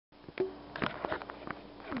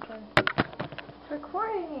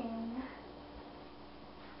recording.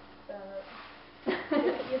 So,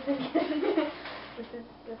 this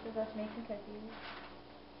is us making cookies.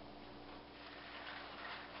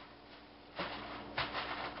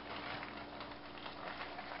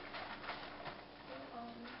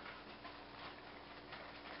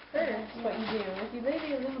 First, what you do is you lay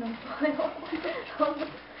the aluminum foil on the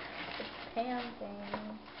pan thing.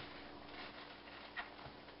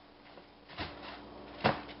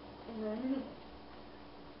 And then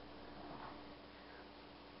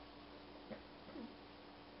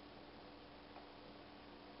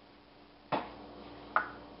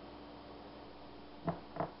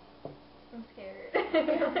I'm scared.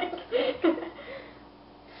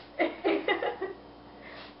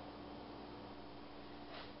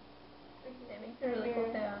 It makes a really cool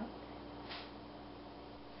sound.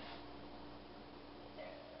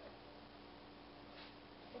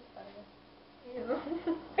 It's funny. Ew.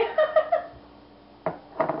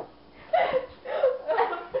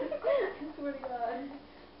 I swear to God.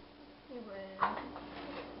 You win.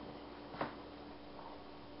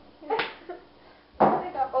 I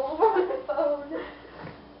got all over my phone.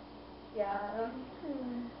 Yeah.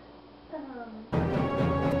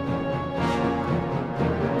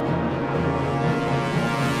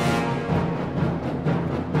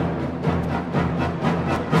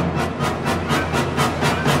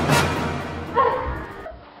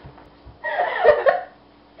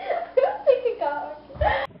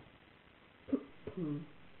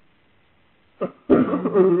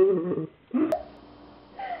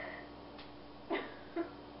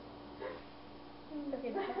 Okay,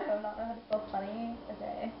 does my phone not know how to spell funny?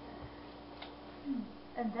 Okay.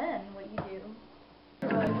 And then what you do.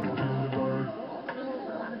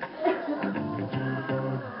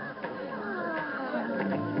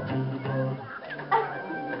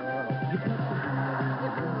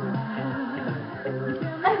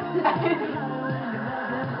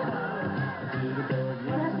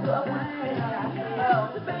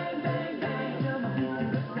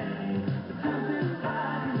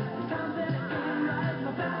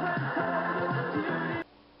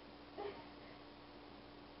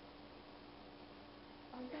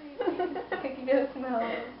 Cookie dough smell.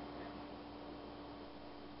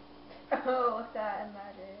 Oh, what's that in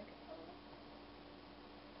magic?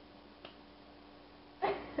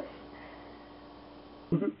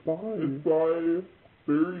 It's by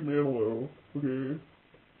Barry Manilow, okay?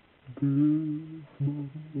 Good small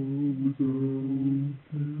girl,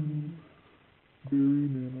 Barry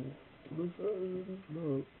Manilow. What's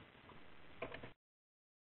that?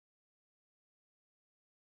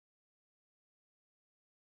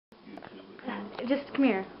 Just come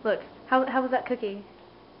here. Look. How was that cookie?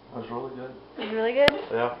 It was really good. It was really good?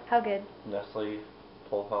 Yeah. How good? Nestle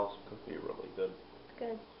Full House cookie, really good.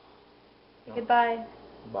 Good. Yeah. Goodbye.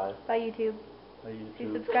 Bye. Bye, YouTube. Bye, YouTube.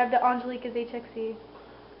 Please subscribe to Angelica's HXC.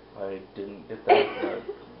 I didn't get that, but...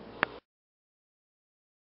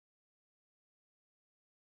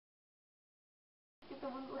 Get the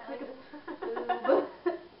one that looks like a boob.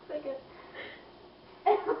 Like a...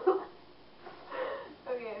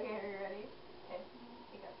 Okay, are you ready? Okay,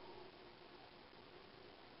 here you go.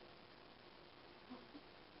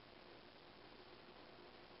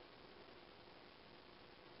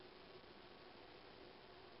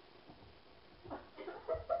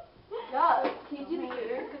 God, can you do the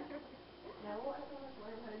hair? No, I don't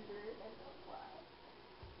learn how to do it. I don't fly.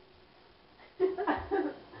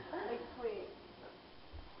 Like, wait.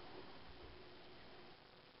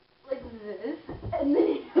 Like this, and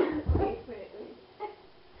then wait.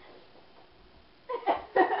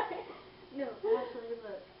 No, actually,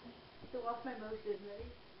 look. So watch my motion, ready?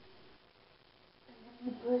 And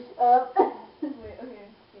then push up. Wait, okay.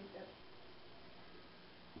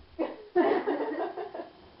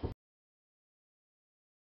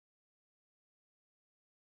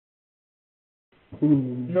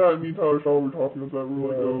 Yeah, me and Tyler Shaw were talking about that. We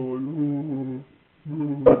were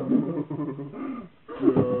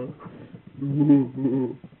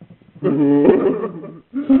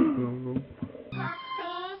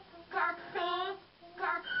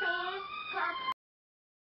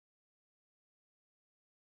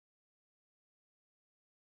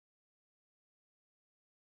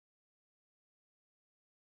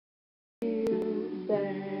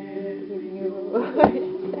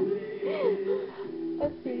I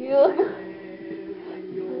feel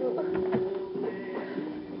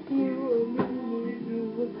you, me, you,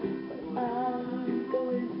 but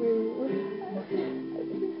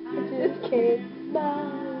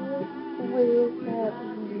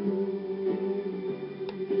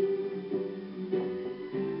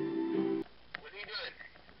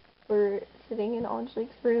sitting in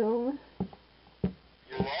Angelique's room. You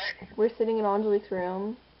what? We're sitting in Angelique's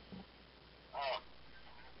room. Oh.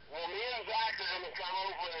 Well, me and Zach are gonna come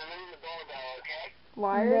over and ring the doorbell, okay?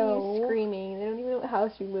 Why are No. you screaming? They don't even know what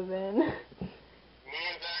house you live in. Me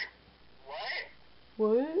and Zach. What?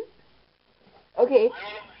 What? Okay, I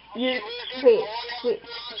don't know. you She lives in wait, the one wait,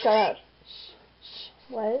 house shut in up.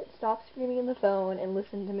 What? Stop screaming in the phone and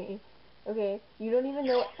listen to me. Okay, you don't even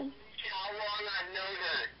know. How long I've known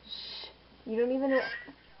her. You don't even know.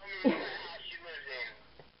 Tell me what house she lives in.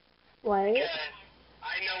 What? Because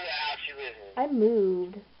I know what house she lives in. I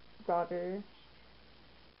moved, Roger.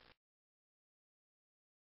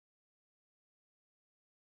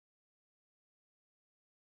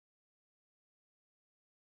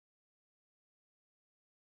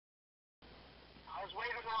 I was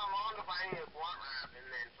waiting for my mom to buy me a blunt wrap, and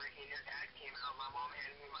then freaking your dad came out. My mom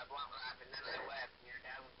handed me my blunt wrap, and then I left, and your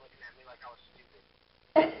dad was looking at me like I was stupid.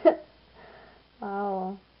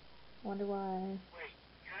 Wow. Wonder why. Wait,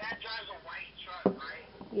 your dad drives a white truck, right?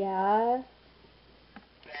 Yeah. Is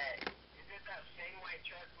it that same white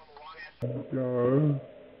truck from a long ass? Yeah.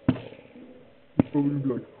 It's probably gonna be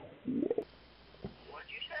like, What'd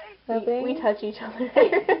you say? Nothing? We touch each other.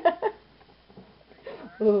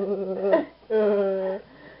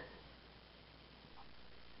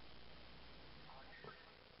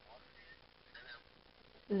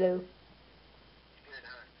 No. Good,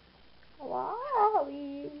 huh? Wow.